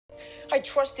I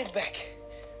trusted Beck,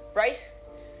 right?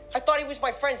 I thought he was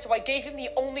my friend, so I gave him the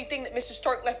only thing that Mr.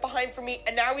 Stark left behind for me,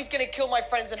 and now he's gonna kill my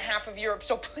friends in half of Europe,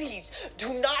 so please,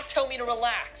 do not tell me to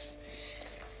relax.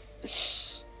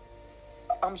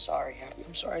 I'm sorry, Happy.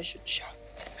 I'm sorry I shouldn't shout.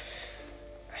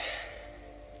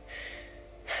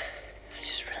 I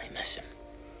just really miss him.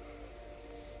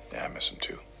 Yeah, I miss him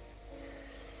too.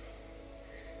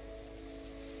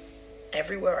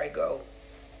 Everywhere I go,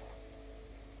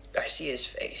 I see his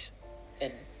face,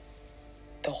 and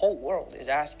the whole world is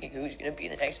asking who's gonna be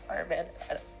the next Iron Man.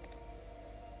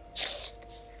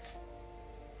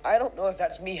 I don't know if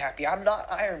that's me, Happy. I'm not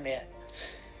Iron Man.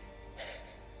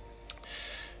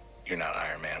 You're not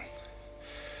Iron Man.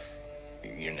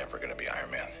 You're never gonna be Iron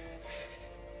Man.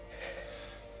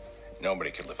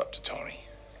 Nobody could live up to Tony.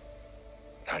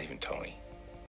 Not even Tony.